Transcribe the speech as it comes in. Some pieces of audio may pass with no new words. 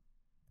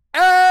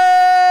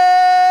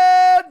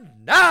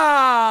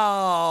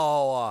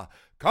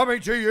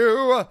coming to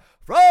you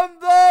from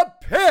the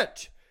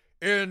pit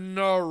in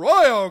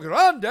Arroyo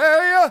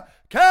Grande,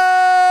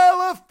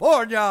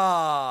 California.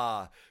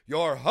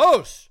 Your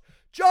hosts,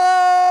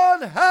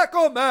 John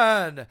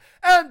Hackleman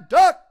and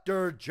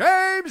Dr.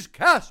 James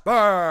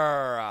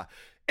Casper.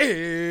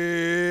 It's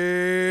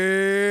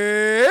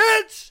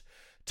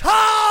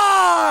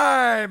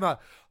time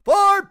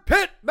for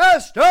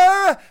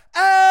Pitmaster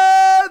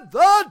and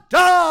the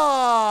Doc.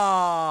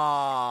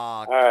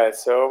 All right,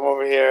 so I'm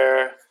over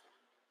here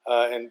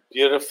in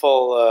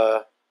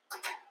beautiful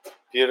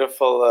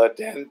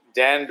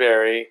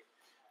Danbury,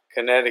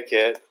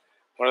 Connecticut,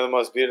 one of the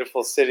most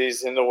beautiful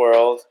cities in the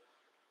world,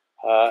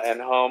 and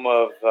home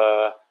of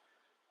the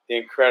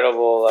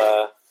incredible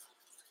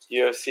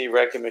UFC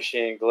wrecking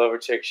machine, Glover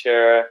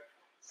Teixeira,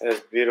 and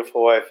his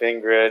beautiful wife,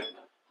 Ingrid.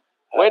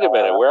 Wait a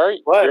minute, where are you?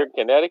 What? You're in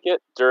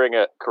Connecticut during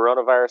a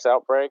coronavirus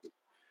outbreak?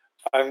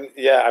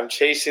 I'm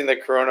chasing the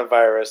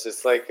coronavirus.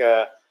 It's like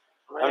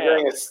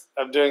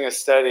I'm doing a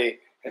study,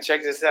 and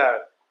check this out.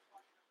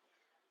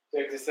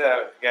 Check this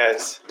out,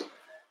 guys.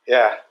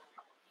 Yeah.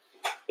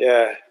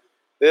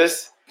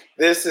 This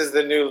is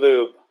the new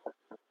lube.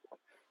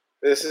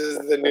 This is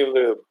the new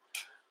lube.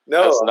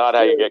 No, that's not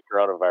how you get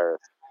coronavirus.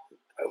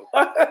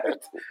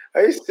 What?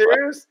 Are you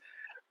serious?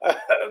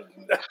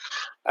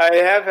 I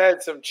have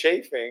had some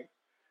chafing.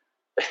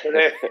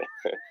 But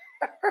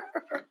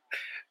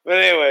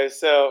anyway,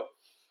 so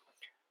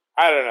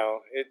I don't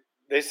know.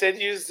 They said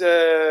use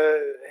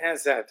hand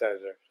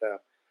sanitizer. So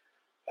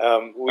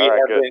we all right,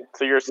 have good. been.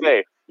 So you're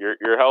safe.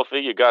 You're healthy.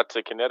 You got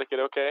to Connecticut,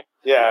 okay?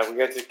 Yeah, we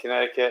got to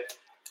Connecticut,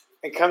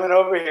 and coming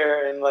over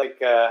here in I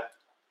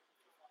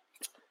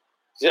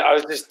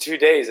was just 2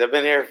 days. I've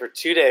been here for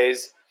 2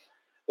 days.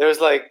 There was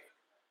like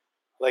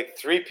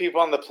 3 people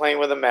on the plane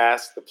with a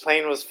mask. The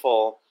plane was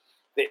full.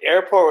 The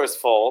airport was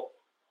full.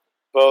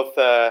 Both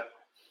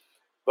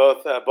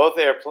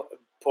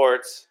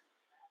airports,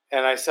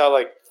 and I saw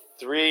like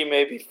 3,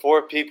 maybe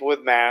 4 people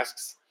with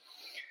masks,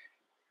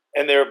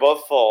 and they were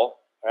both full,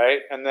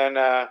 right? And then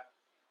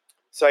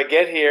so I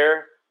get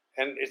here,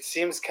 and it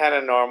seems kind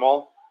of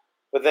normal,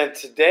 but then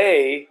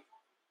today,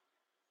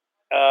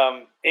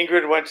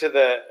 Ingrid went to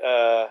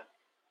the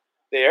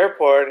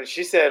airport, and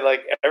she said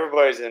like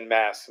everybody's in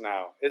masks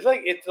now. It's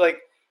like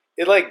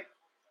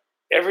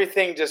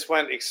everything just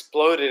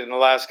exploded in the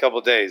last couple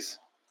of days.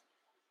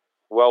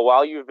 Well,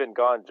 while you've been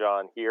gone,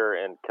 John, here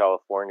in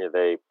California,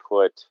 they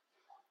put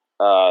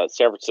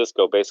San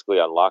Francisco basically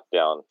on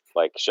lockdown,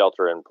 like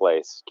shelter in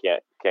place.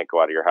 Can't go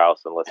out of your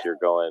house unless you're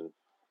going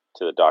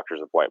to the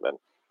doctor's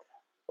appointment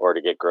or to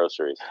get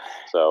groceries.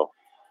 So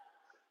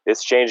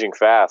it's changing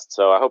fast.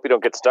 So I hope you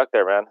don't get stuck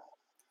there, man.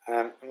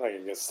 I'm not gonna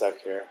get stuck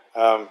here.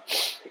 But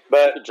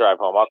you can drive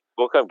home.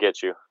 We'll come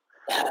get you.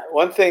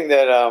 One thing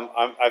that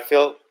I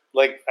feel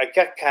like I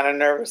got kind of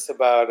nervous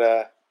about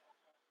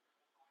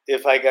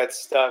if I got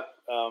stuck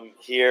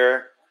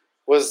here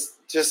was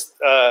just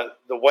the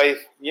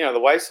wife. You know, the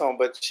wife's home,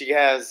 but she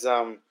has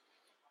the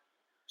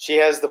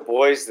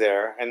boys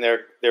there, and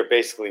they're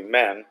basically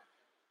men,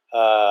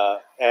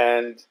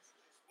 and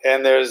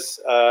there's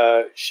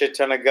a shit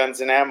ton of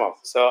guns and ammo.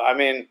 So I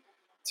mean,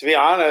 to be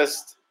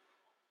honest,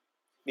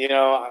 you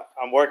know,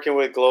 I'm working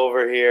with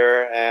Glover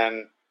here,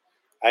 and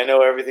I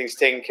know everything's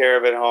taken care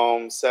of at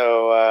home.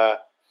 So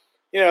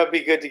you know, it'd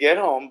be good to get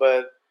home,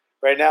 but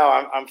right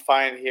now I'm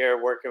fine here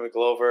working with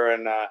Glover,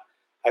 and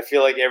I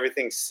feel like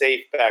everything's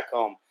safe back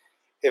home.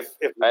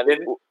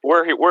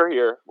 We're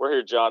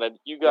here, John, and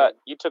you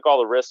took all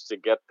the risks to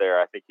get there.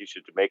 I think you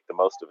should make the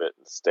most of it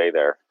and stay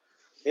there.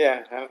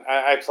 Yeah,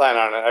 I plan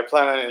on it. I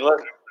plan on it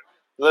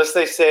unless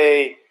they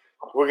say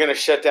we're going to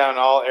shut down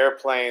all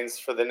airplanes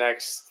for the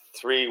next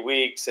 3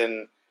 weeks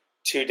and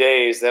 2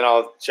 days, then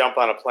I'll jump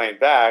on a plane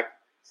back.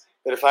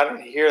 But if I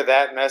don't hear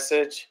that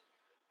message,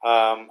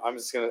 I'm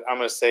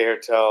gonna stay here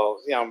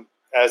till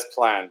as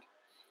planned.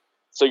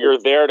 So you're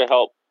there to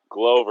help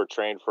Glover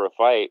train for a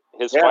fight.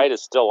 His fight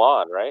is still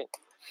on, right?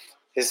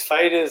 His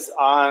fight is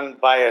on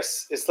by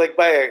it's like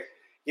by a,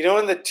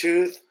 in the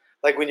tooth,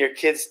 like when your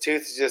kid's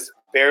tooth is just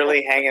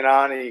barely hanging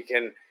on,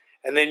 and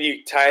then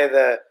you tie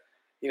the,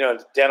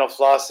 dental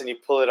floss and you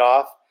pull it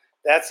off.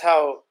 That's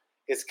how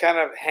it's kind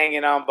of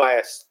hanging on by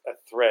a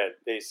thread,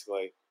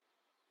 basically.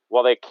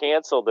 Well, they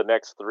canceled the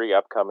next 3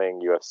 upcoming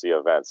UFC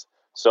events.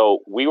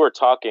 So we were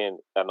talking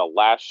on the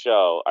last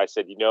show. I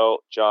said,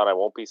 John, I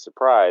won't be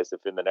surprised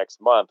if in the next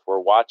month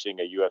we're watching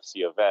a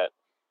UFC event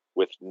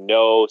with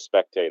no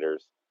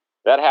spectators.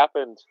 That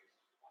happened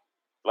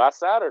last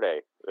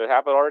Saturday. It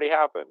already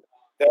happened.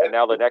 And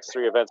now the next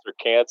 3 events are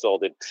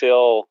canceled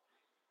until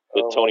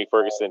the Tony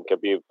Ferguson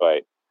Khabib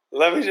fight.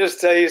 Let me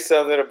just tell you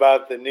something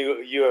about the new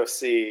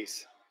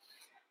UFCs.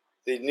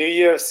 The new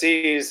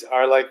UFCs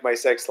are like my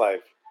sex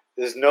life.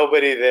 There's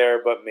nobody there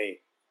but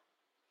me.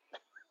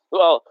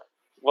 Well,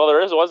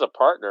 there was a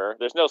partner.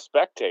 There's no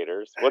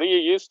spectators. What are you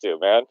used to,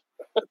 man?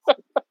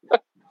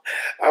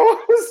 I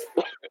was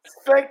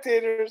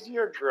spectators.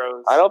 You're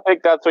gross. I don't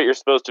think that's what you're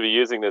supposed to be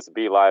using this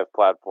Be Live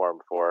platform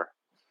for.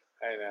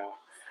 I know.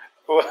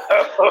 But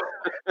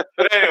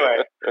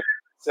anyway,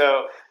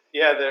 so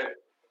Yeah,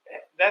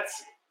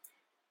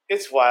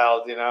 it's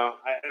wild, and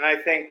I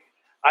think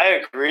I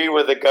agree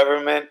with the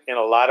government in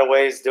a lot of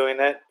ways doing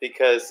it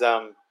because,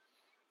 I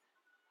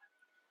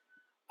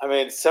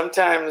mean,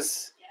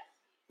 sometimes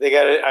they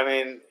got to. I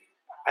mean,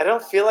 I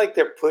don't feel like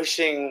they're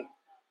pushing.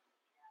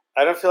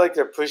 I don't feel like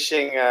they're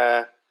pushing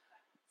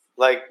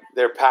like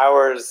their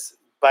powers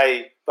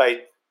by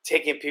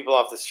taking people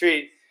off the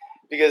street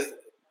because,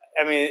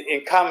 I mean,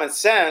 in common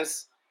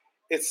sense,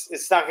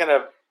 it's not going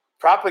to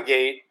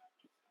propagate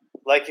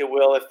like it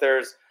will if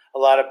there's a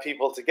lot of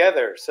people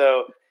together.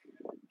 So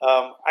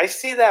I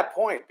see that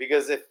point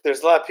because if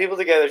there's a lot of people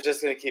together, it's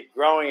just going to keep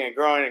growing and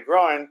growing and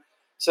growing.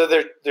 So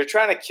they're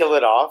trying to kill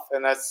it off,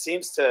 and that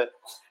seems to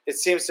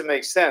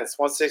make sense.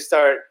 Once they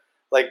start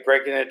like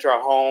breaking into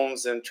our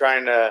homes and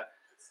trying to,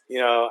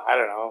 I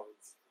don't know,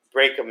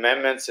 break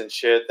amendments and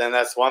shit, then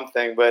that's one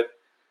thing. But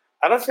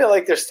I don't feel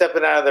like they're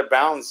stepping out of their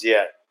bounds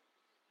yet.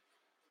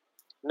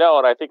 No,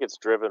 and I think it's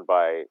driven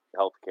by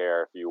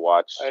healthcare. If you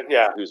watch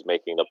who's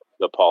making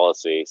the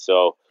policy,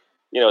 so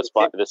it's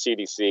the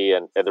CDC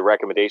and the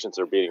recommendations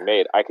are being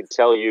made. I can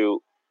tell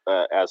you,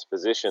 as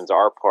physicians,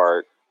 our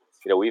part,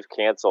 we've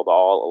canceled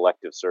all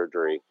elective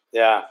surgery.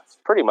 Yeah, it's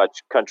pretty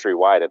much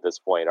countrywide at this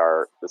point.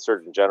 The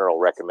Surgeon General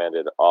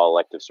recommended all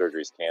elective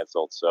surgeries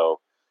canceled. So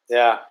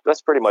yeah,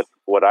 that's pretty much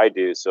what I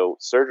do. So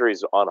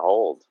surgery's on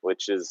hold,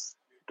 which is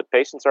the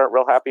patients aren't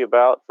real happy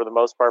about for the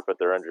most part, but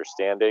they're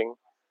understanding.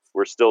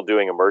 We're still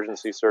doing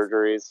emergency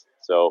surgeries,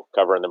 so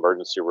covering the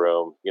emergency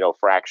room.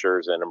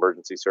 Fractures and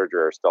emergency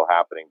surgery are still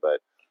happening, but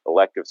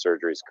elective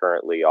surgery is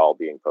currently all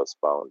being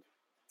postponed.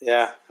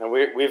 Yeah, and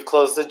we've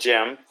closed the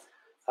gym,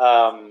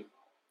 and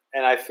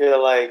I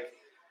feel like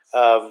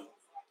I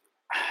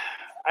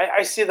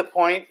see the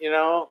point,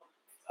 for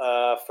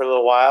a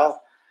little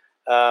while,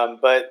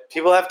 but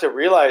people have to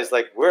realize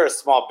like we're a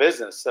small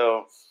business,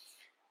 so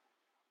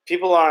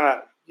people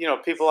aren't in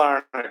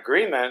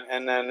agreement,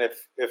 and then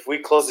if we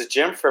close the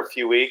gym for a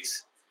few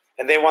weeks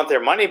and they want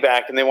their money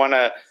back and they want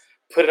to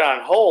put it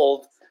on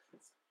hold,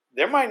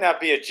 there might not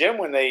be a gym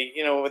when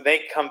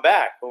they come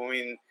back. I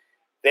mean,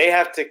 they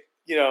have to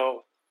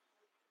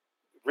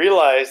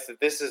realize that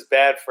this is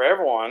bad for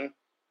everyone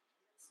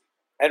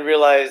and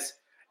realize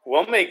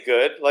we'll make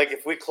good. Like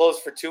if we close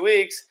for 2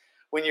 weeks,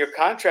 when your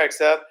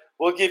contract's up,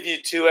 we'll give you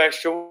 2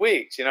 extra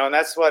weeks, and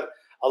that's what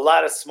a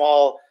lot of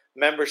small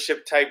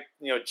membership type,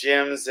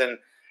 gyms and,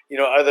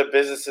 other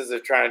businesses are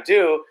trying to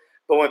do.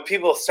 But when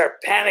people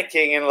start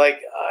panicking and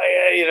like,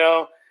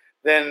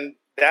 then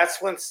that's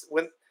when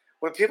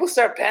people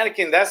start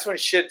panicking, that's when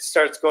shit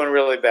starts going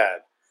really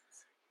bad.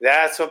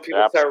 That's when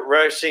people start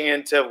rushing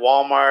into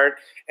Walmart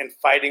and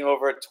fighting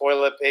over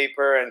toilet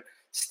paper and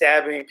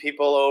stabbing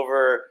people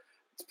over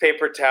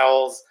paper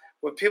towels.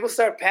 When people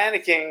start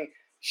panicking,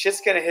 shit's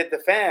gonna hit the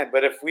fan.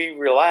 But if we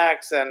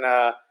relax and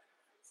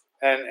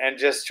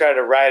just try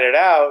to ride it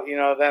out,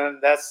 then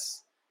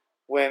that's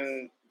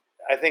when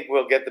I think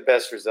we'll get the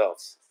best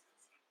results.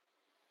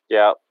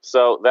 Yeah.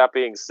 So that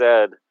being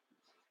said,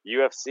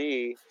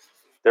 UFC,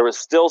 there was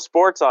still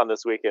sports on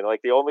this weekend.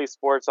 Like the only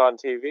sports on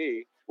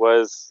TV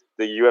was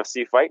the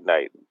UFC fight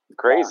night.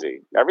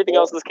 Crazy. Yeah. Everything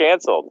else is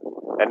canceled.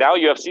 And now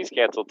UFC's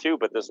canceled too,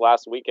 but this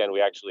last weekend we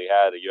actually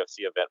had a UFC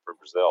event from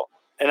Brazil.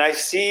 And I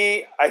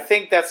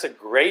think that's a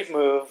great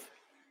move.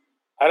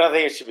 I don't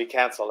think it should be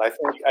canceled. I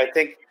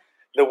think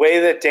the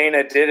way that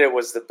Dana did it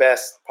was the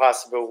best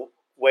possible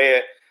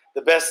way,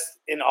 the best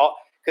in all,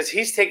 because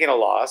he's taking a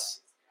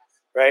loss,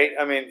 right?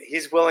 I mean,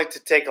 he's willing to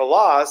take a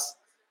loss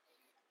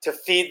to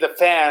feed the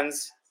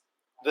fans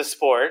the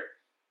sport,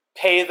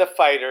 pay the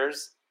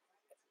fighters,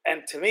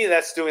 and to me,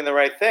 that's doing the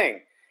right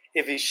thing.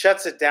 If he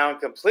shuts it down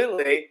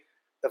completely,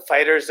 the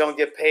fighters don't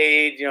get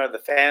paid,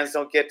 the fans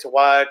don't get to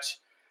watch.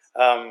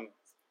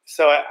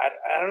 So I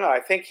don't know. I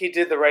think he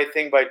did the right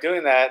thing by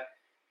doing that,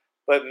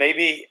 but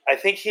maybe I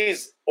think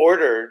he's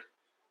ordered,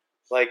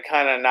 like,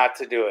 kind of not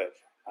to do it.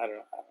 I don't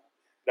know.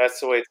 That's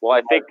the way it's.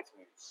 Well,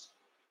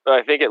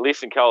 I think at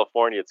least in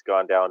California, it's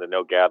gone down to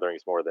no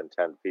gatherings more than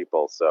 10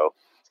 people. So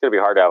it's going to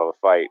be hard to have a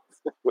fight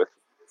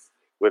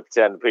with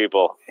 10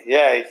 people.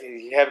 Yeah,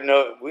 you have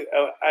no.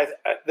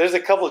 There's a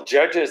couple of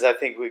judges I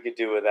think we could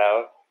do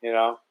without.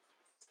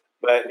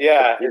 But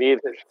yeah, you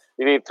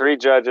need 3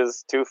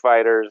 judges, 2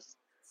 fighters,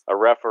 a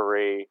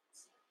referee.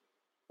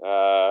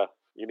 You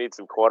need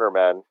some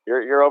cornermen.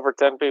 You're over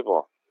 10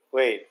 people.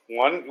 Wait,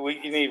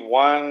 you need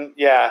one.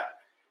 Yeah,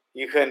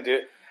 you couldn't do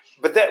it.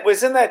 But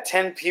wasn't that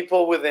 10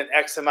 people with an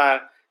X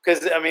amount?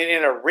 Because I mean,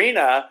 in an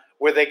arena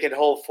where they can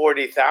hold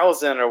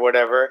 40,000 or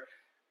whatever,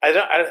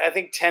 I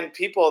think 10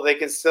 people they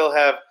can still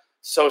have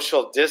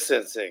social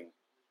distancing,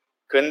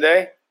 couldn't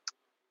they?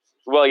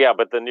 Well, yeah,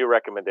 but the new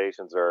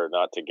recommendations are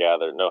not to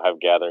have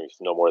gatherings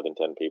no more than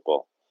 10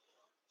 people.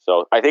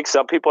 So I think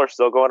some people are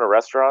still going to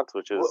restaurants,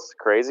 which is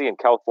crazy. In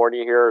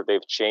California here,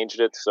 they've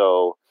changed it.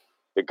 So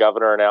the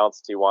governor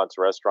announced he wants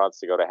restaurants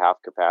to go to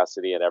half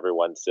capacity and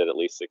everyone sit at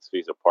least 6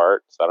 feet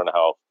apart. So I don't know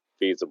how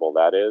feasible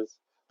that is.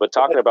 But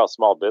talking about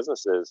small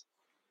businesses,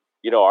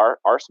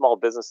 our small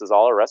businesses,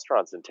 all our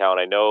restaurants in town,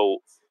 I know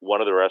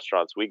one of the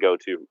restaurants we go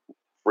to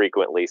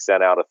frequently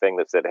sent out a thing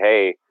that said,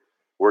 "Hey,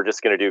 we're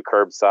just going to do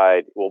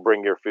curbside. We'll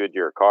bring your food to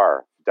your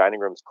car. Dining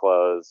room's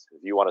closed.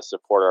 If you want to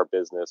support our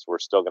business, we're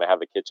still going to have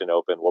the kitchen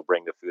open. We'll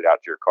bring the food out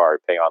to your car.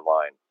 Pay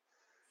online,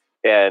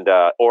 and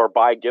or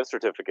buy gift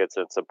certificates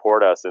and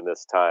support us in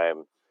this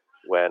time."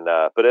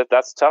 But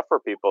that's tough for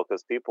people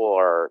because people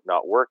are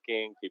not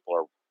working. People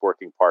are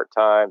working part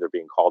time. They're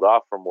being called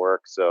off from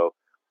work, so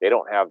they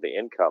don't have the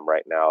income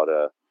right now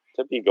to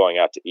be going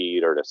out to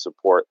eat or to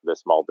support the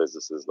small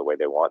businesses the way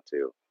they want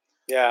to.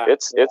 Yeah,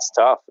 it's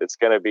tough. It's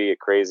going to be a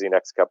crazy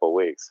next couple of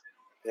weeks.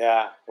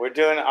 Yeah, we're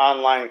doing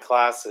online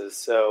classes,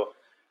 so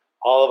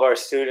all of our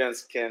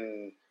students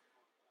can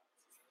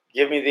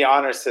give me the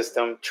honor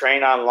system,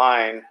 train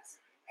online,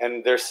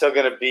 and they're still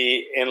going to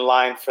be in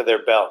line for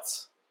their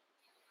belts.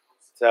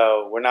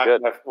 So we're not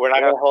going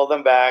to hold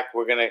them back.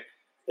 They're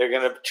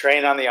going to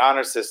train on the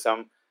honor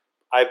system.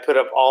 I put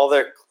up all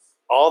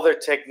their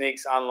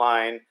techniques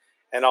online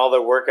and all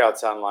their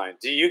workouts online.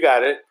 Do you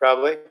got it?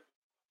 Probably.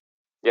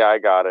 Yeah, I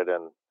got it,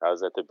 and I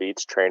was at the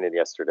beach training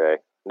yesterday.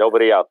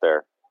 Nobody out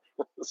there,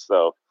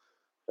 so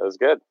it was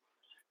good.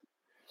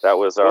 That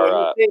was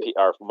our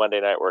Monday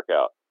night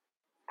workout.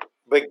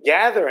 But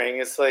gathering,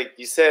 it's like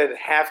you said,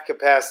 half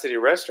capacity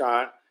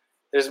restaurant.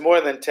 There's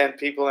more than 10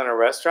 people in a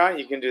restaurant.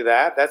 You can do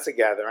that. That's a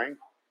gathering.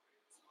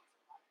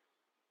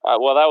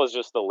 Well, that was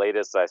just the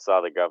latest I saw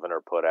the governor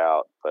put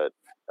out, but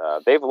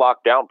they've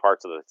locked down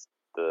parts of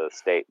the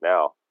state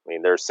now. I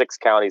mean, there's 6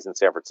 counties in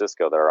San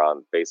Francisco that are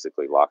on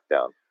basically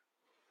lockdown.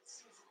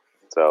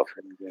 So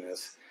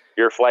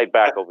your flight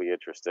back will be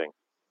interesting.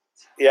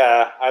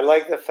 Yeah, I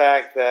like the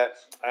fact that,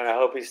 and I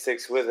hope he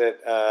sticks with it.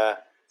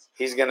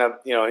 He's gonna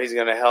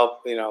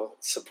help,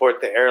 support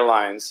the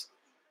airlines.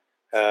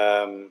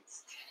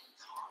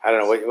 I don't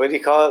know what do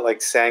you call it,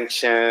 like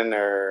sanction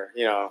or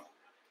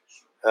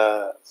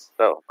a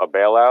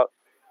bailout.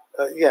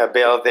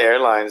 Bail out the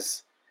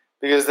airlines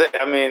because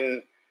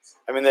the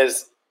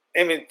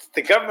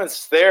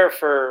government's there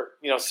for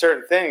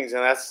certain things,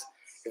 and that's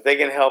if they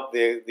can help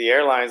the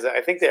airlines. I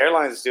think the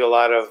airlines do a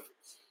lot of.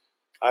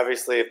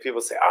 Obviously, if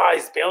people say, "Oh,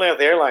 he's bailing out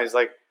the airlines,"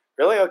 like,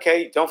 really?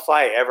 Okay, don't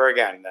fly ever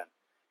again then.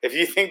 If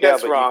you think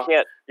that's wrong,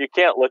 you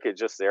can't look at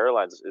just the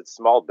airlines. It's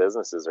small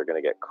businesses are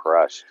going to get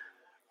crushed.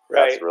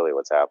 Right. That's really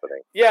what's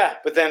happening. Yeah,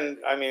 but then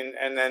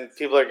and then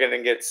people are going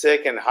to get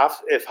sick, and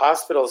if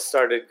hospitals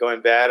started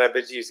going bad, I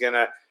bet he's going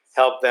to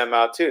help them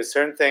out too.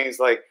 Certain things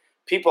like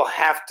people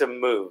have to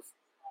move.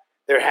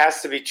 There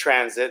has to be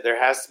transit. There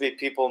has to be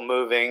people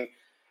moving,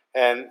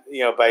 and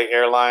by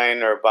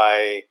airline or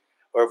by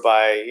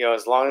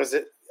as long as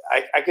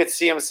I could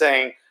see him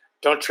saying,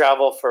 don't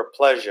travel for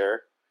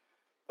pleasure,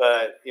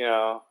 but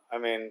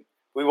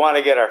we want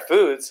to get our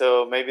food,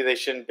 so maybe they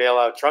shouldn't bail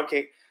out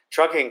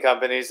trucking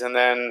companies, and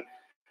then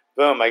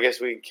boom, I guess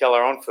we can kill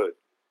our own food.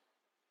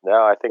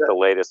 No, I think the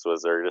latest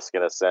was they're just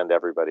going to send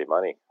everybody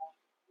money.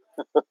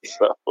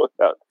 So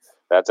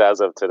that's as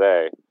of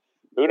today.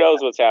 Who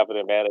knows what's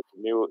happening, man?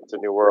 It's a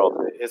new world.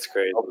 It's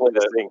crazy.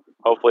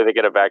 Hopefully they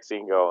get a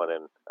vaccine going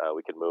and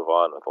we can move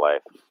on with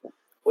life.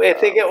 Wait,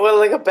 if they get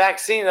like a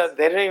vaccine,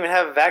 they don't even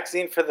have a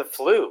vaccine for the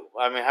flu.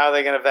 I mean, how are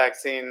they going to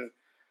vaccine?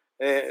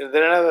 They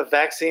don't have a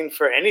vaccine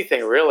for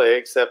anything really,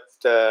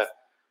 except polio.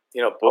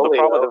 Well, the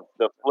problem with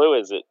the flu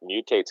is it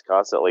mutates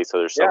constantly, so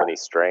there's so many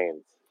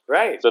strains.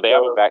 Right. So they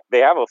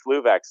have a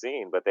flu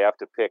vaccine, but they have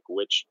to pick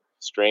which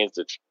strains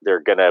that they're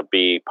going to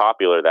be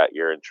popular that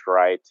year and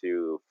try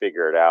to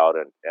figure it out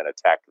and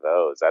attack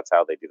those. That's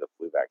how they do the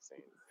flu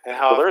vaccine.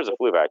 So there is a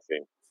flu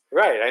vaccine.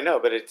 Right, I know,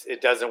 but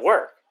it doesn't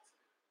work.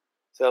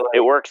 So it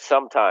works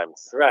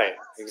sometimes. Right,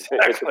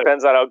 exactly. It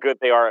depends on how good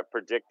they are at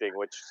predicting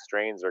which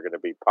strains are going to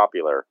be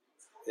popular.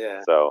 Yeah.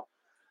 So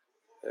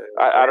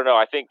I don't know.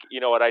 I think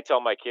what I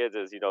tell my kids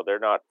is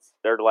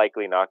they're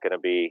likely not going to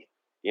be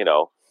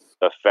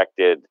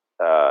affected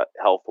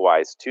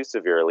health-wise too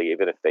severely,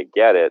 even if they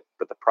get it.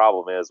 But the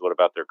problem is, what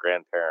about their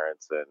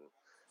grandparents and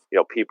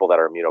people that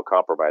are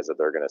immunocompromised that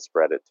they're going to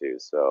spread it to?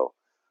 So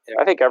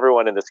I think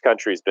everyone in this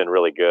country has been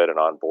really good and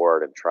on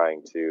board and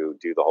trying to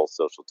do the whole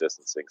social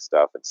distancing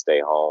stuff and stay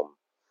home.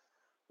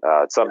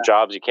 Some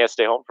jobs you can't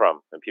stay home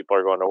from, and people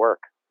are going to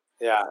work.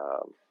 Yeah.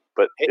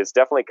 But it's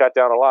definitely cut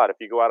down a lot. If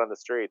you go out on the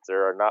streets,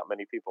 there are not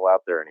many people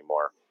out there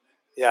anymore.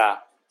 Yeah.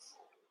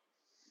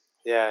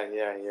 Yeah,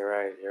 you're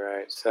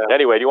right. So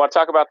anyway, do you want to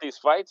talk about these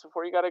fights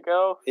before you got to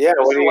go? Yeah.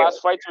 This is the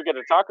last fights we're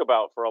going to talk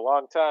about for a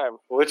long time.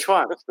 Which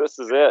one? This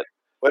is it.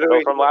 What are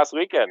we from last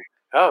weekend?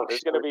 Oh,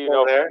 there's going to be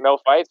no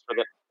fights for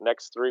the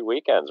next 3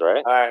 weekends,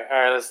 right? All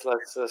right. Let's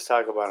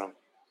talk about them.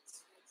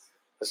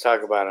 Let's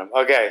talk about them.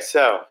 Okay,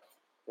 so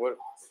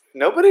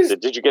nobody's.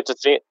 Did you get to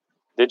see?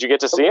 Did you get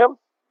to see him?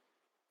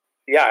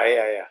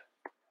 Yeah.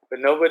 But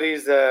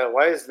nobody's.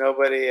 Why is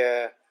nobody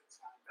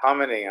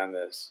commenting on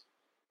this?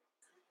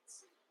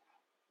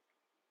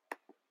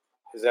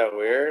 Is that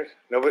weird?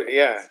 Nobody.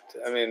 Yeah.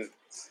 I mean,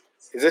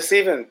 is this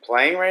even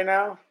playing right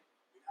now?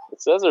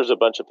 It says there's a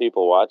bunch of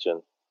people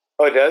watching.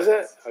 Oh, does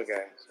it?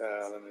 Okay.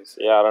 So let me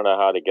see. Yeah, I don't know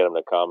how to get them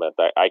to comment.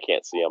 I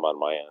can't see them on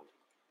my end.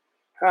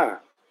 Huh.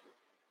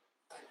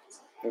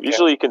 Okay.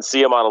 Usually you can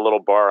see him on a little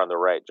bar on the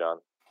right, John.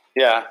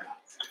 Yeah.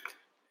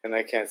 And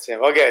I can't see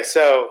him. Okay,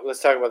 so let's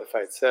talk about the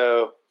fight.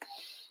 So,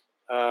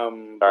 all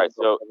right.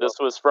 So this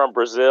was from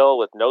Brazil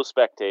with no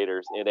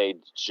spectators in a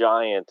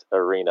giant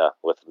arena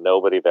with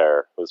nobody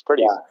there. It was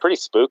pretty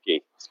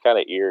spooky. It's kind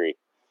of eerie.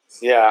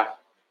 Yeah.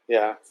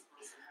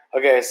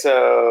 Okay,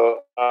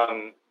 so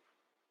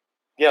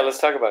let's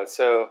talk about it.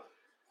 So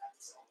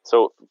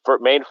for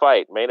main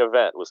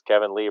event was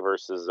Kevin Lee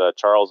versus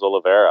Charles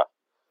Oliveira.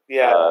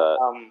 Yeah.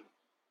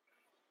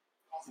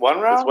 One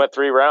round? This went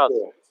 3 rounds.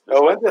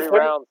 It went 3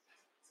 rounds.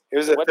 It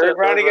was the third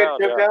round he got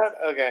choked out?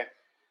 Okay.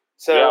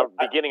 So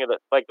beginning of the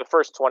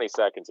first 20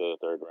 seconds of the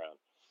third round.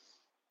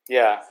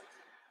 Yeah.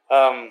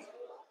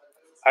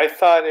 I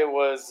thought it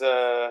was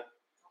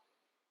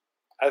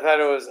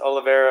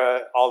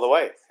Oliveira all the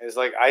way. It's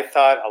like I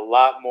thought it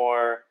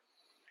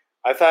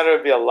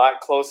would be a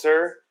lot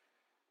closer.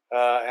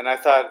 And I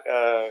thought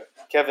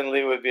Kevin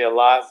Lee would be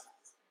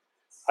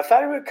I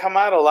thought he would come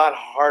out a lot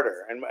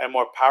harder and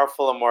more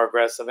powerful and more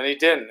aggressive, and he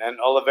didn't. And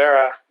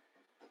Oliveira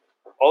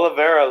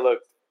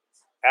looked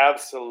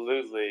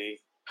absolutely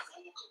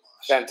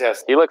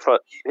fantastic. He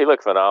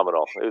looked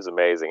phenomenal. It was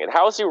amazing. And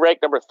how is he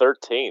ranked number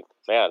 13th?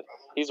 Man,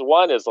 he's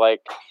won his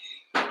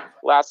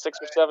last 6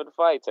 or 7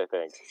 fights, I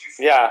think.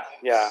 Yeah.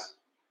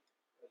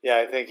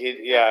 I think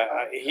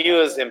he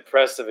was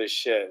impressive as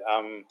shit.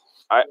 I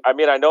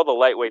mean, I know the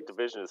lightweight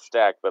division is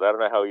stacked, but I don't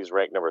know how he's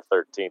ranked number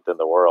 13th in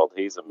the world.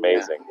 He's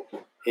amazing. Yeah.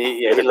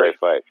 He had a great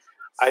fight.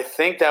 I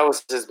think that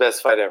was his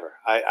best fight ever.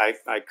 I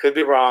could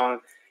be wrong.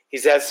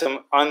 He's had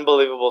some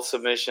unbelievable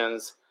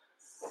submissions,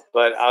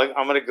 but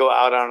I'm going to go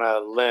out on a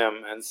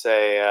limb and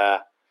say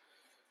that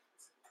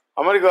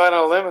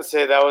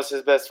was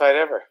his best fight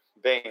ever.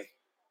 Bing.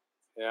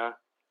 Yeah.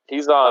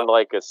 He's on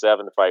a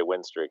 7-fight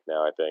win streak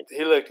now, I think.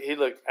 He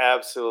looked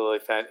absolutely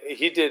fantastic.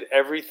 He did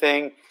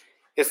everything.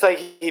 It's like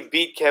he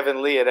beat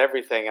Kevin Lee at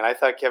everything, and I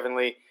thought Kevin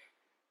Lee.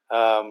 You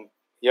all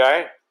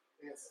right?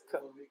 Yes.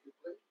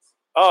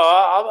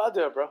 Oh, I'll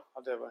do it, bro.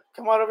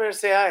 Come on over here and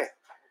say hi.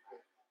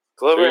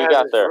 Glover Who you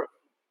got there?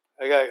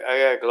 I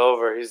got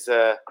Glover.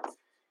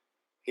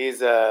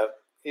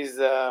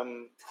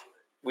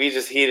 We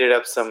just heated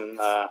up some.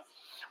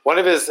 One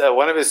of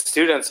his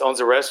students owns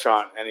a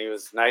restaurant, and he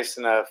was nice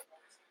enough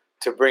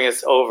to bring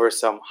us over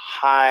some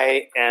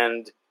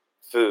high-end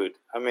food.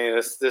 I mean,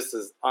 this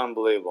is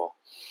unbelievable.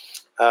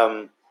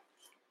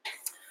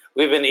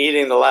 We've been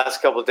eating the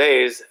last couple of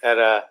days at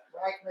a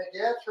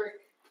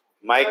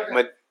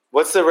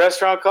what's the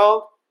restaurant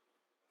called?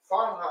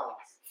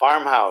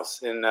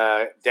 Farmhouse in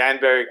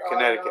Danbury,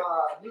 Connecticut.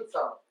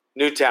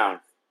 Newtown.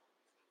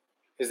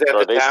 Is that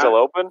Are they town? still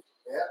open?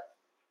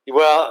 Yeah.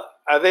 Well,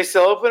 are they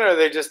still open, or are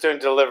they just doing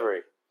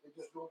delivery?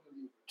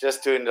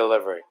 Just doing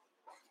delivery.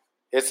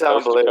 It's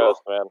unbelievable.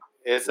 Coast, man.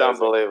 It's amazing.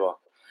 Unbelievable.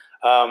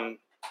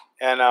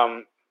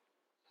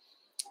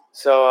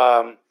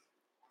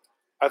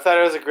 I thought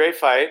it was a great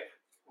fight.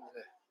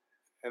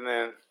 And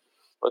then,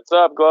 what's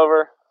up,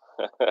 Glover?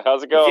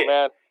 How's it going,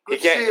 man?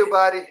 Good to see you,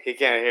 buddy. He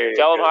can't hear you.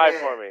 Tell him hi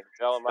for me.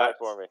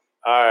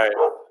 All right.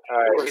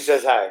 He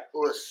says hi.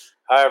 All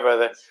right,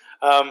 brother.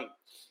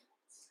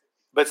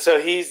 But so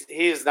he's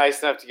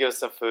nice enough to give us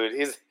some food.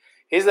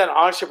 He's an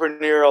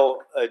entrepreneurial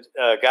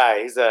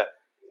guy. He's a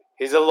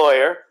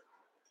lawyer,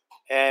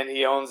 and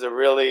he owns a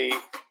really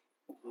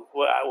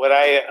what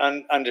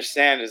I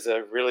understand is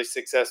a really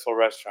successful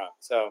restaurant.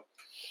 So,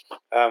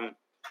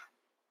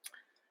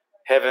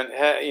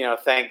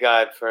 thank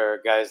God for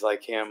guys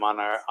like him on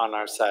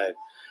our side.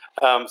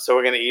 So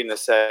we're gonna eat in a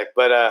sec,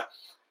 but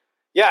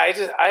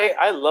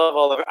I love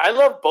Oliveira. I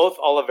love both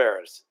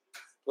Oliveiras.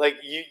 Like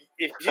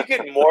if you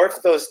could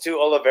morph those two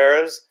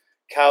Oliveiras,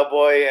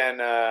 Cowboy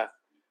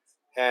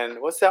and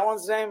what's that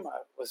one's name?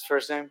 What's his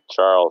first name?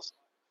 Charles.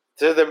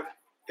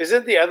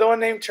 Isn't the other one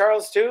named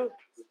Charles too?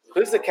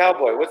 Who's the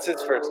Cowboy? What's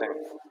his first name?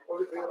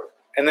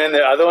 And then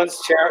the other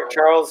one's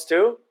Charles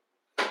too?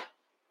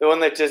 The one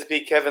that just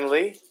beat Kevin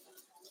Lee?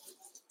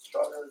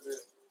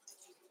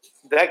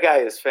 That guy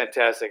is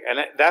fantastic. And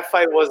that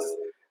fight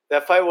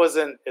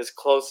wasn't as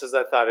close as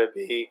I thought it'd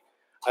be.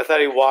 I thought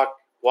he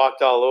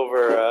walked all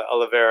over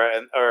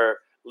Oliveira or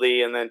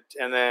Lee and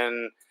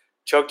then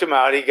choked him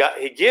out. He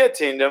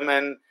guillotined him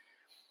and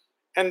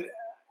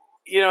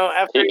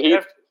after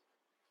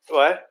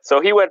what?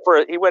 So he went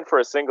for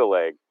a single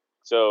leg.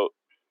 So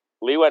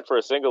Lee went for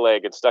a single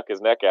leg and stuck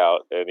his neck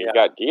out, and he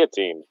got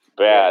guillotined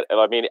bad. And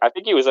I mean, I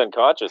think he was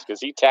unconscious because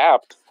he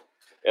tapped,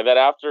 and then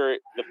after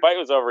the fight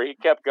was over, he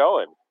kept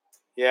going.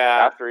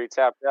 Yeah. After he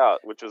tapped out,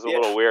 which was a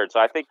little weird. So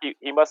I think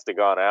he must have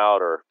gone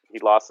out, or he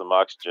lost some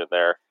oxygen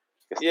there.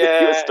 Yeah,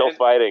 he was still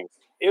fighting.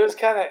 It was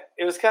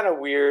kind of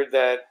weird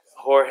that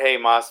Jorge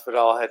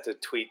Masvidal had to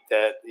tweet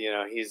that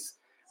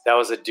that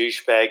was a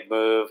douchebag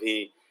move.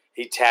 He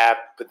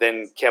tapped, but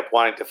then kept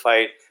wanting to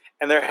fight.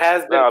 And there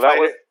has been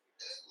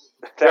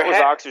that was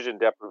oxygen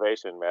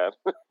deprivation, man.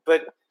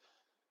 but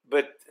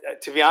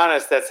to be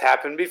honest, that's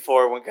happened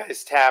before when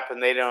guys tap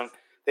and they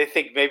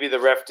think maybe the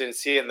ref didn't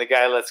see it and the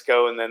guy lets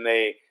go and then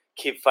they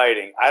keep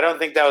fighting. I don't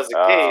think that was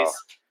the case.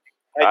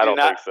 I don't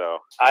think so.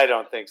 I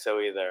don't think so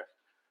either.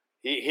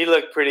 He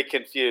looked pretty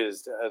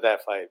confused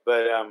that fight,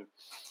 but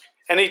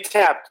and he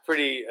tapped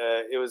pretty.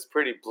 It was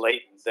pretty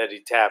blatant that he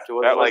tapped. It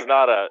wasn't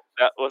that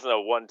wasn't a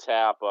one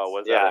tap.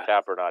 Was that a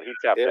tap or not? He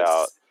tapped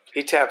out.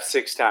 He tapped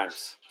 6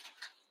 times.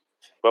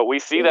 But we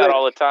see that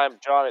all the time,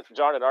 John.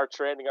 In our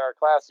training, in our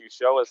class, you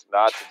show us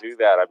not to do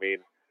that. I mean,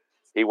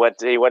 he went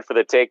for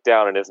the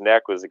takedown and his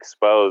neck was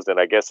exposed. And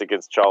I guess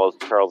against Charles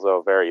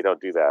Oliveira, you don't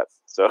do that.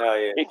 So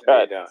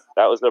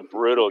that was a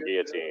brutal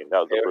guillotine. That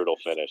was a brutal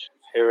finish.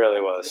 It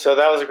really was. So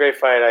that was a great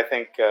fight. I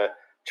think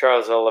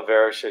Charles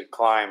Oliveira should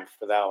climb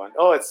for that one.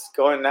 Oh, it's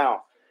going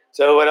now.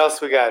 So what else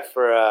we got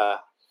for?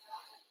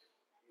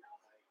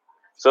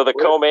 So the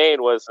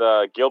co-main was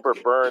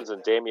Gilbert Burns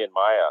and Damian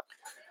Maia.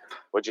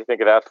 What'd you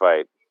think of that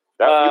fight?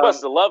 You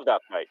must have loved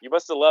that fight. You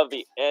must have loved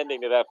the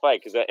ending of that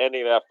fight because the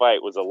ending of that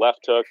fight was a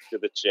left hook to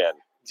the chin.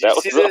 Do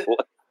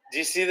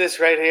you see this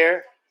right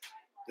here?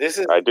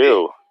 I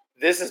do.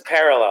 This is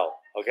parallel.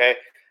 Okay,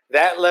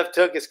 that left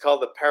hook is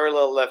called the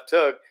parallel left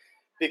hook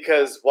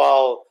because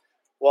while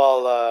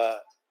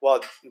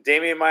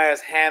Damian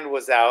Maia's hand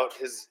was out,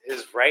 his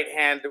right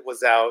hand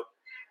was out,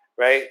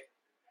 right?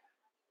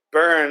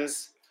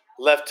 Burns'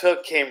 left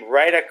hook came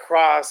right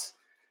across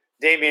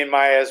Damian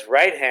Maia's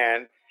right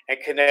hand and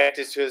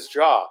connected to his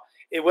jaw.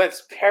 It went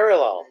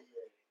parallel.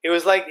 It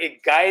was like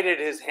it guided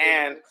his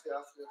hand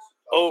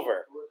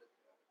over.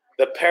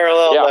 The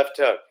parallel left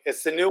hook.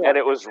 It's the new one. And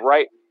it was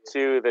right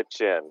to the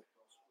chin.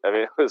 I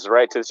mean, it was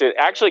right to the chin.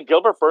 Actually,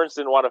 Gilbert Burns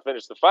didn't want to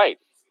finish the fight.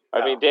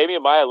 I mean,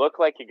 Damian Maia looked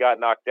like he got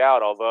knocked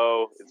out,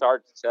 although it's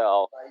hard to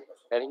tell.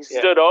 And he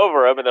stood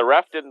over him, and the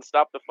ref didn't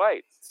stop the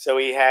fight. So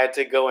he had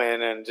to go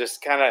in and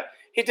just kind of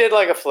 – he did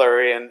like a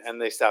flurry, and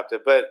they stopped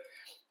it. But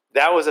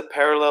that was a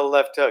parallel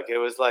left hook. It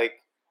was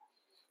like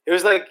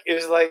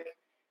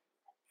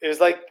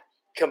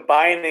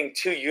combining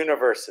 2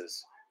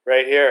 universes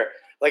right here.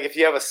 Like if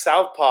you have a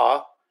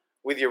southpaw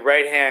with your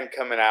right hand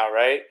coming out,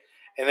 right?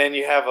 And then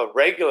you have a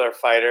regular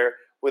fighter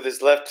with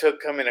his left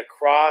hook coming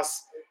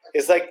across.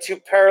 It's like 2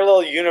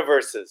 parallel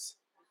universes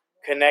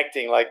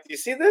connecting. Like, do you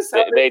see this?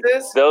 How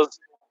this is?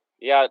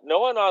 No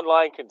one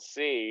online can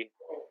see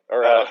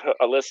or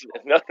listen.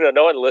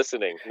 No one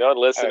listening. No one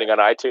listening on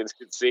iTunes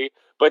can see.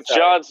 But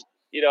John's,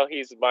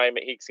 he's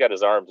miming. He's got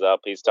his arms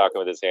up. He's talking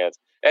with his hands.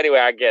 Anyway,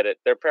 I get it.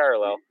 They're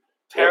parallel.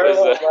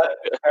 Parallel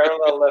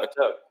left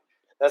hook.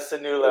 That's the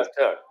new left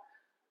hook.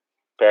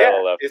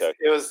 Parallel left hook.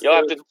 You'll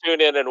have to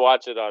tune in and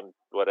watch it on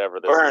whatever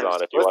this is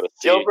on if you want to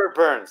see. Gilbert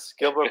Burns.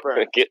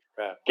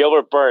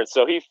 Gilbert Burns.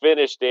 So he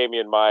finished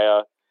Damian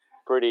Maia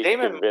pretty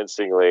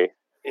convincingly.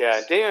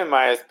 Yeah, Damian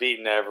Maia's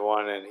beaten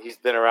everyone, and he's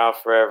been around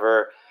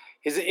forever.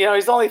 He's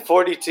only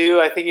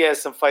 42. I think he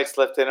has some fights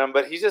left in him,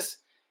 but he's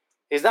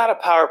not a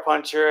power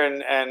puncher,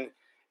 and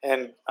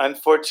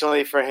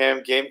unfortunately for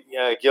him,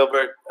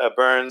 Gilbert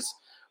Burns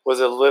was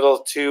a little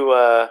too.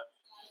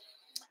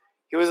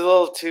 He was a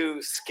little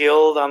too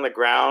skilled on the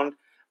ground.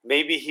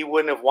 Maybe he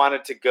wouldn't have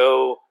wanted to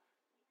go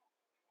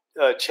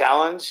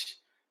challenge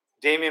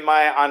Damian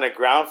Maia on a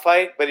ground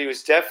fight, but he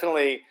was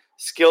definitely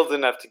skilled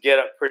enough to get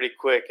up pretty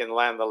quick and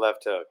land the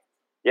left hook.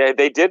 Yeah,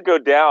 they did go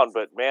down,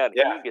 but man,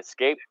 he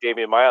escaped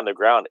Damian Maia on the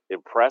ground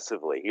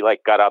impressively. He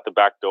got out the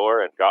back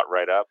door and got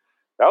right up.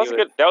 That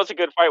was a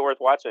good fight worth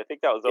watching. I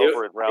think that was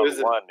over in round 1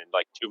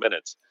 in 2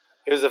 minutes.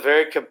 It was a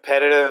very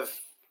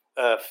competitive,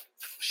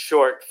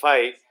 short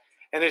fight.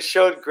 And it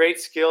showed great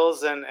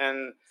skills and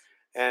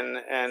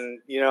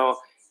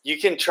you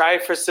can try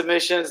for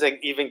submissions and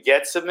even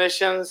get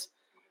submissions.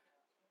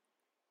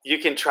 You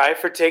can try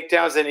for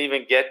takedowns and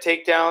even get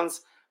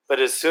takedowns, but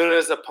as soon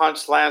as a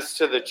punch lands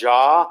to the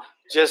jaw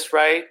just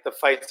right, the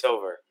fight's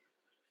over.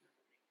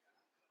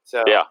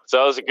 So that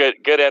was a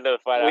good end of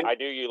the fight. I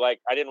knew you I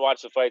didn't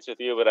watch the fights with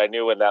you, but I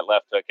knew when that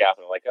left hook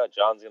happened. I'm like, oh,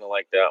 John's gonna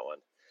like that one.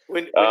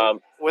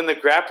 When the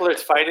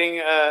grappler's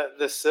fighting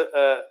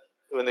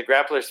when the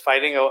grappler's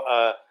fighting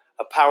a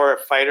power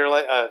fighter,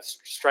 like a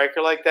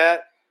striker like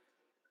that,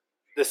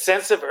 the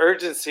sense of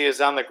urgency is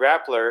on the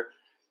grappler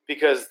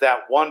because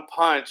that one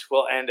punch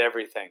will end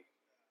everything.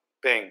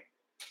 Bing.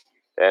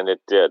 And it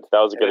did.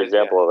 That was a good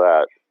example of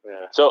that.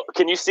 Yeah. So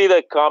can you see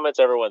the comments?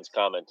 Everyone's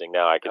commenting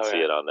now. I can see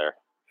it on there.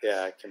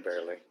 Yeah, I can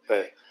barely.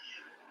 But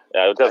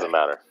it doesn't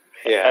matter.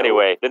 Yeah.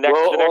 Anyway, the next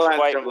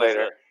fight was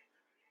later.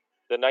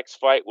 The next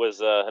fight was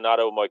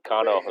Renato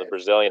Moicano, the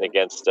Brazilian,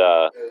 against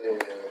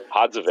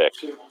Hadzovic.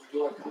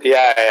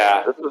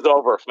 Yeah. This was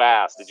over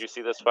fast. Did you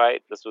see this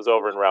fight? This was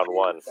over in round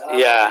 1.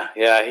 Yeah.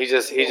 He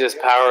just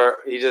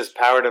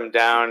powered him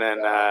down,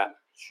 and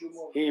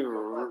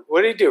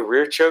what did he do?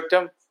 Rear choked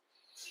him.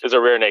 It was a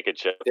rear naked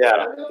choke.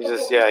 Yeah.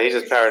 He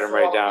just powered him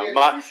right down.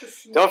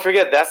 Don't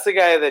forget, that's the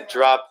guy that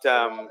dropped.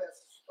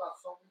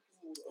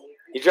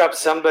 He dropped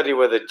somebody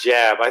with a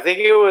jab. I think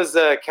it was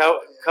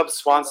Cub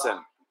Swanson.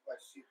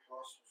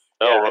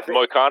 Oh,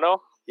 Moicano?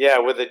 Yeah,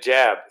 with a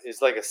jab.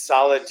 It's like a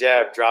solid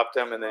jab, dropped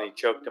him, and then he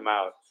choked him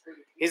out.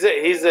 He's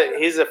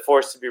a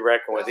force to be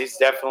reckoned with. He's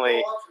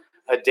definitely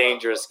a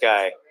dangerous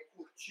guy.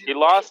 He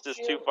lost his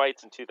 2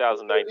 fights in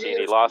 2019.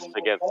 He lost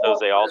against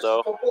Jose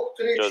Aldo,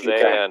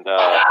 and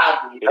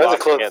he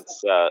lost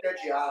against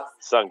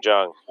Sung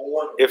Jung.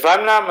 If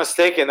I'm not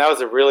mistaken, that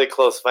was a really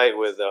close fight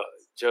with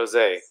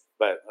Jose.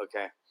 But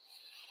okay.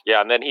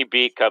 Yeah, and then he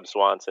beat Cub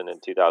Swanson in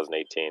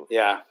 2018.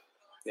 Yeah.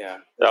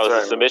 That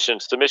was a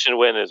submission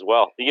win as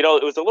well. You know,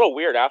 it was a little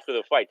weird after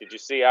the fight. Did you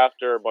see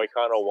after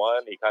Moicano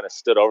won, he kind of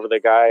stood over the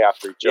guy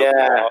after he choked him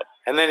out?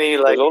 And then he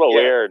it was a little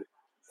weird.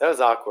 That was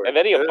awkward. And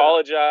then he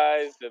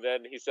apologized, and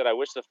then he said, "I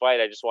wish the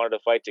fight. I just wanted the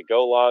fight to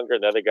go longer."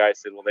 And the other guy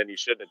said, "Well, then you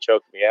shouldn't have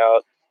choked me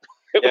out."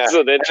 It was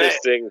an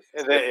interesting.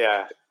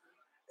 It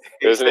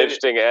was an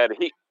interesting end.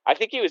 I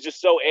think he was just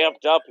so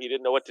amped up, he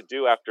didn't know what to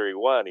do after he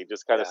won. He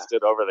just kind of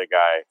stood over the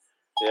guy.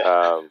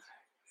 Yeah.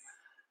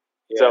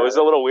 So it was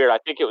a little weird. I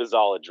think it was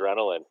all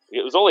adrenaline.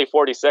 It was only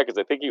 40 seconds.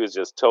 I think he was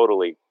just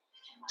totally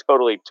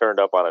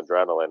turned up on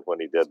adrenaline when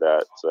he did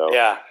that. So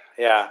yeah.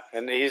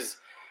 And he's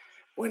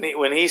when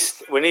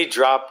he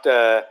dropped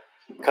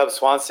Cub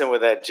Swanson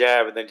with that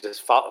jab and then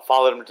just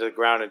followed him to the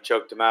ground and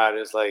choked him out. It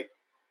was like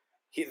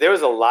there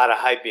was a lot of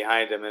hype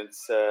behind him. And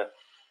it's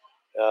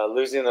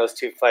losing those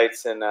 2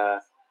 fights, and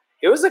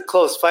it was a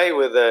close fight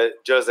with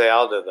Jose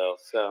Aldo though.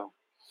 So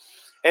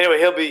anyway,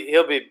 he'll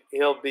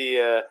be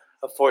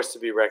a force to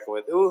be reckoned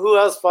with. Who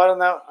else fought on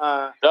that?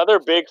 The other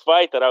big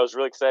fight that I was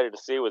really excited to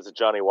see was the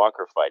Johnny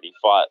Walker fight. He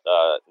fought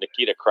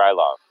Nikita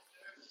Krylov.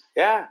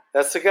 Yeah,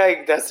 that's the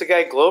guy. That's the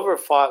guy Glover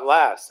fought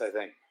last. I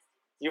think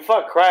you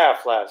fought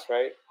Krylov last,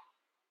 right?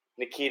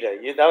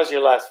 Nikita, that was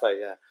your last fight.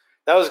 Yeah,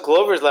 that was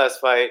Glover's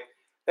last fight.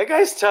 That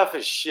guy's tough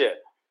as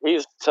shit.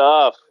 He's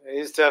tough.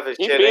 He's tough as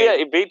shit.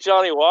 He beat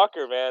Johnny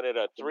Walker, man, in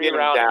a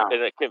 3-round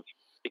in a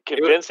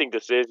convincing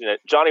decision.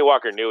 Johnny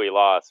Walker knew he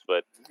lost,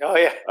 but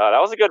that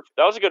was a good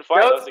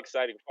fight. That was an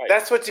exciting fight.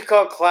 That's what you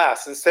call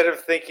class. Instead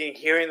of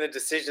hearing the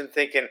decision,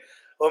 thinking,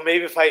 well,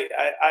 maybe if they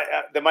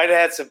might have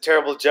had some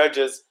terrible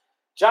judges.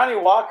 Johnny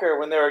Walker,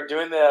 when they were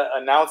doing the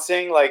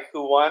announcing, like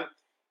who won,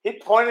 he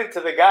pointed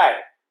to the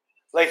guy,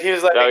 like he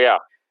was like, "Oh yeah."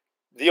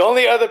 The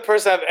only other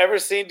person I've ever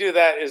seen do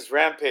that is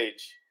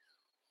Rampage.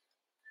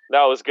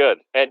 That was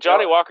good. And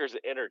Johnny Walker's an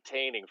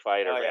entertaining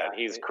fighter, man.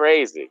 He's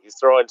crazy. He's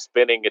throwing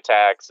spinning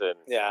attacks, and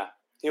he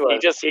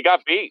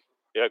got beat.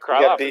 Yeah,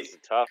 Krylov is a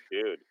tough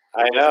dude.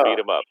 I know. Beat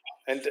him up.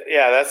 And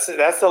that's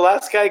the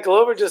last guy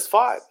Glover just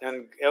fought,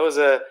 and that was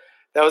a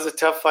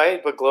tough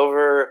fight. But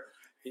Glover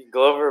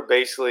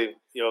basically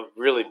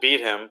really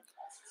beat him.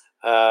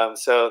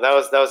 So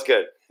that was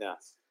good. Yeah.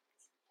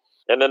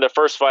 And then the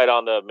first fight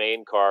on the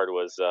main card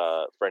was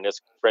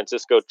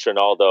Francisco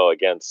Trinaldo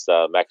against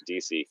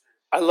Makdisi.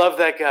 I love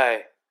that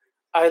guy.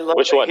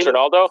 Which one?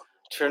 Trinaldo?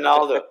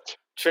 Trinaldo.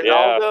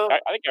 Yeah,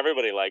 I think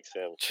everybody likes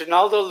him.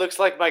 Trinaldo looks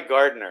like my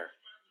gardener.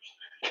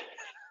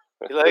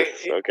 Okay.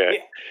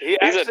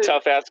 He's a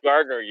tough ass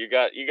gardener. You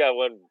got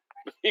one.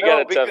 You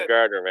got a tough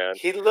gardener, man.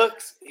 He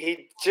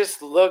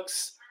just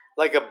looks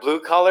like a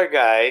blue collar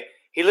guy.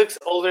 He looks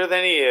older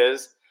than he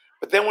is,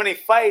 but then when he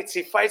fights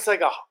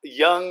like a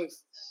young,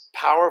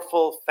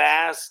 powerful,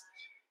 fast.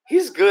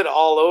 He's good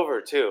all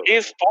over too.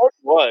 He's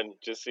 41,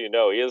 just so you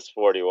know. He is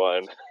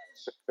 41.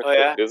 Oh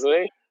yeah, isn't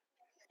he?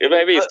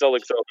 Maybe he still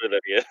looks older than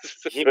he is.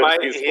 He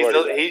might.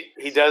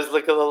 He does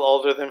look a little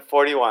older than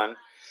 41,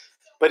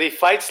 but he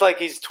fights like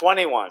he's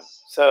 21.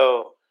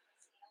 So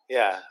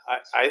yeah,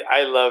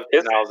 I love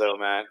Ronaldo,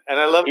 man, and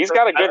I love. He's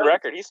got a good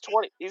record. He's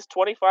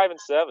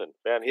 25-7,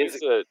 man.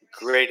 He's a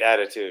great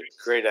attitude.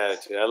 Great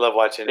attitude. I love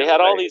watching. They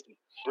had all these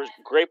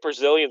great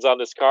Brazilians on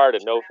this card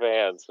and no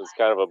fans. It's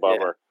kind of a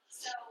bummer.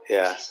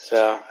 Yeah.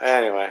 So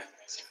anyway,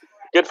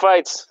 good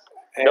fights.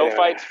 Anyway.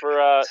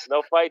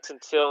 No fights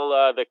until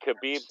the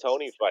Khabib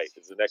Tony fight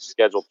is the next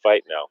scheduled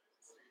fight now.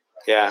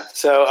 Yeah.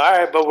 So all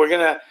right, but we're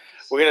gonna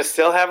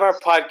still have our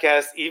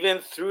podcast even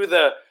through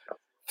the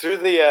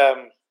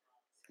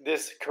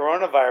this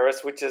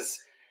coronavirus, which is,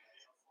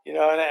 and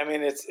I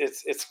mean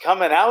it's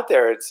coming out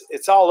there.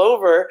 It's all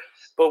over,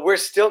 but we're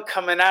still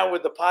coming out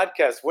with the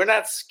podcast. We're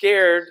not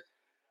scared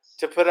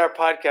to put our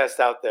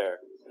podcast out there.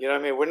 You know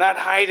what I mean? We're not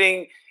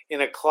hiding in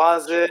a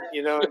closet,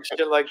 and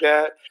shit like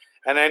that.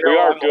 And I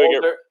know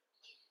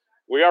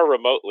we are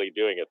remotely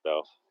doing it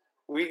though.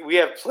 We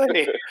have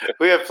plenty.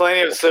 We have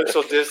plenty of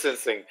social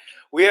distancing.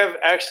 We have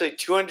actually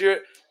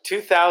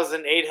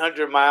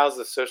 2,800 miles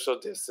of social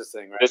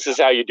distancing. Right. This is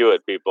how you do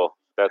it, people.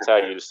 That's how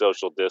you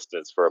social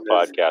distance for a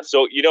podcast.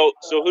 So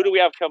who do we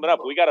have coming up?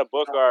 We got to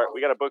book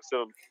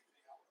some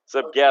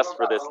guests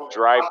for this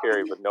dry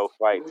period with no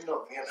fights.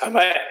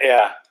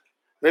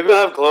 Maybe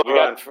we'll have Glover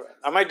on.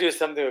 I might do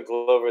something with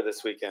Glover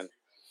this weekend.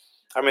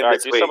 All right,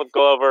 do something with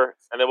Glover,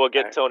 and then we'll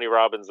get Tony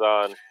Robbins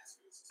on. This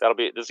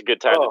is a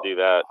good time to do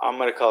that. I'm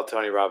going to call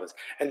Tony Robbins.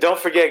 And don't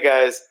forget,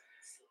 guys,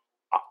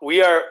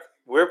 we're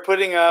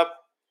putting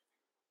up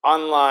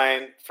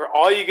online for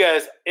all you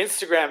guys,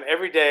 Instagram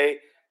every day,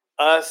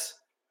 us,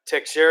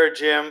 Teixeira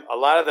Gym, a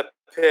lot of the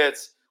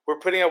pits. We're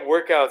putting up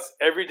workouts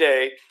every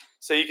day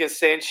so you can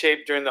stay in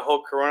shape during the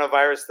whole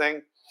coronavirus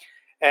thing.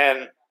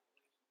 And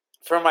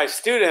for my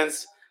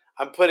students,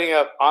 I'm putting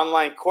up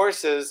online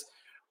courses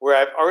where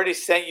I've already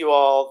sent you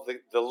all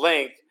the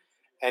link,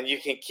 and you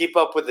can keep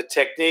up with the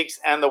techniques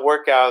and the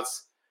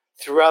workouts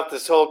throughout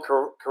this whole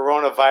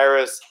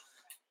coronavirus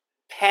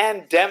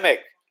pandemic.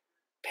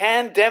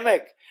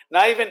 Pandemic,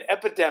 not even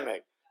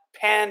epidemic.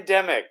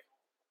 Pandemic.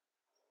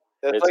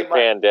 That's it's like a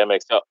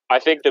pandemic. So I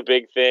think the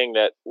big thing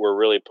that we're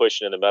really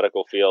pushing in the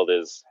medical field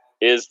is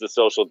the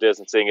social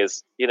distancing,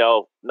 is,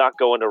 not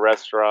going to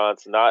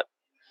restaurants, not,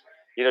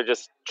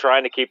 just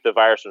trying to keep the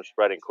virus from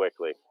spreading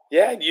quickly.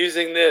 Yeah,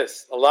 using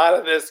this. A lot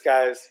of this,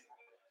 guys.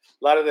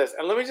 A lot of this.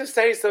 And let me just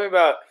tell you something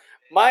about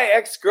my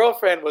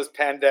ex-girlfriend was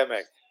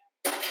pandemic.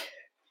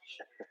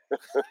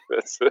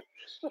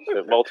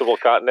 Multiple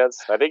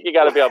continents. I think you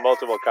got to be on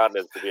multiple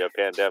continents to be a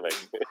pandemic.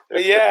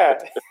 Yeah.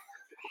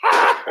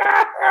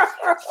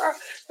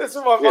 This is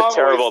what mom a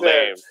terrible always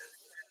said. name.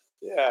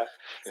 Yeah.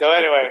 So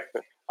anyway,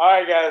 all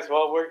right, guys.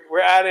 Well,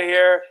 we're out of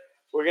here.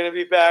 We're gonna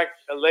be back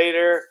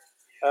later.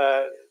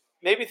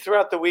 Maybe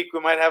throughout the week we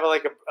might have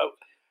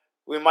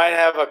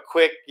a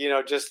quick,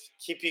 just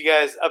keep you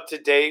guys up to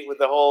date with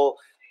the whole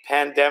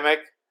pandemic.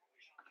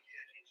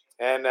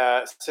 And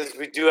since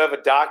we do have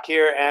a doc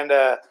here and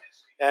the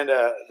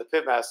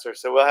Pitmaster,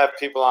 so we'll have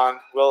people on.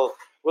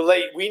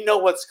 We know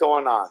what's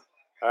going on.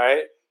 All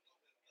right.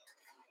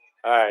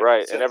 All right.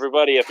 Right. So, and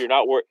everybody, if you're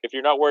not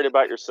worried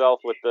about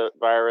yourself with the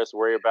virus,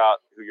 worry about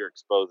who you're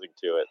exposing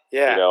to it.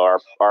 Yeah.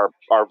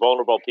 Our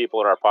vulnerable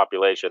people in our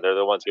population, they're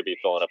the ones going to be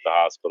filling up the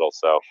hospital.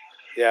 So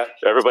yeah.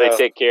 Everybody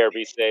take care,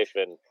 be safe,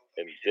 and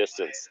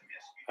distance.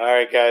 All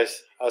right,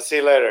 guys. I'll see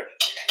you later.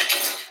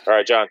 All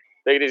right, John.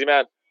 Take it easy,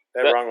 man.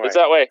 Wrong way. It's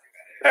that way.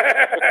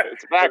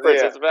 It's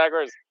backwards. It's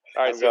backwards.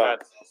 All right, see you, man.